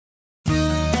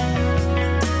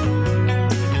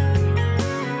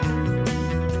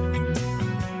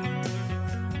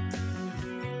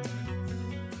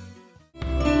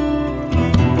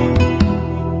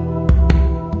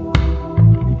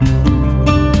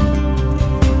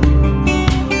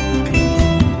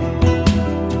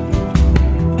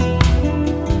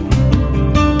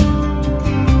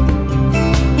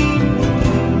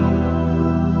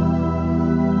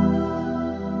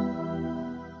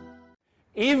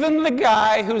Even the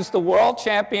guy who's the world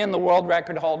champion, the world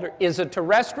record holder, is a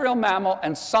terrestrial mammal,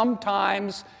 and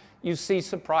sometimes you see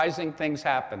surprising things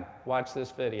happen. Watch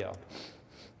this video.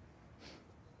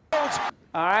 All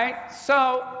right,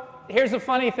 so here's the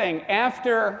funny thing.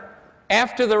 After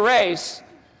the race,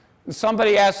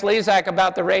 somebody asked Lezak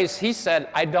about the race. He said,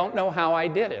 I don't know how I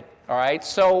did it. All right,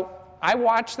 so I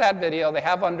watched that video. They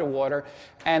have underwater.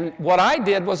 And what I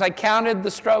did was I counted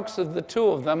the strokes of the two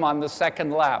of them on the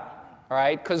second lap. All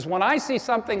right, because when I see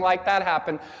something like that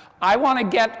happen, I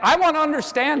want to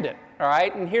understand it. All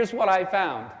right, and here's what I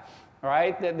found. All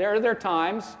right, there are their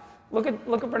times. Look at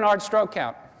Bernard's stroke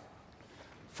count.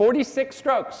 46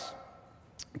 strokes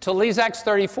to Lezak's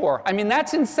 34. I mean,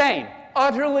 that's insane.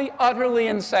 Utterly, utterly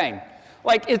insane.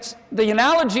 Like, the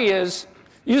analogy is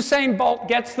Usain Bolt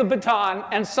gets the baton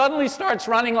and suddenly starts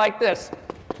running like this.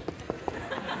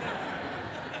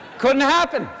 Couldn't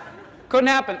happen. Couldn't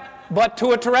happen. But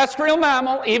to a terrestrial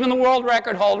mammal, even the world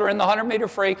record holder in the 100-meter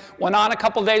free went on a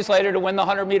couple days later to win the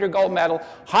 100-meter gold medal.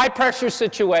 High-pressure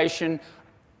situation,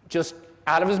 just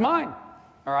out of his mind.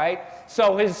 All right?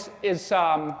 So his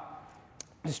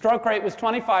stroke rate was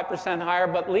 25% higher,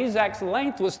 but Lezak's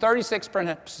length was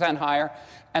 36% higher,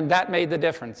 and that made the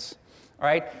difference. All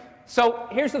right? So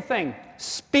here's the thing.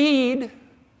 Speed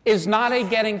is not a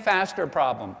getting faster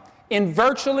problem. In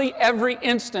virtually every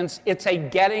instance, it's a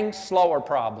getting slower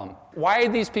problem. Why are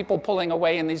these people pulling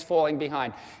away and these falling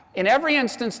behind? In every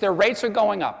instance, their rates are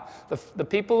going up. The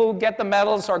people who get the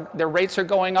medals, their rates are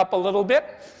going up a little bit.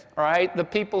 All right? The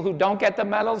people who don't get the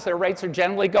medals, their rates are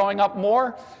generally going up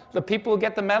more. The people who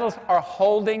get the medals are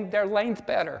holding their length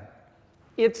better.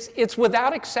 It's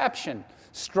without exception.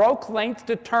 Stroke length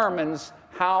determines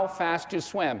how fast you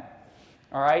swim.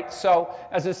 All right? So,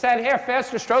 as I said here,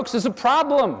 faster strokes is a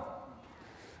problem,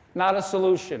 not a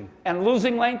solution. And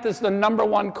losing length is the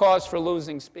 #1 cause for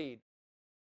losing speed.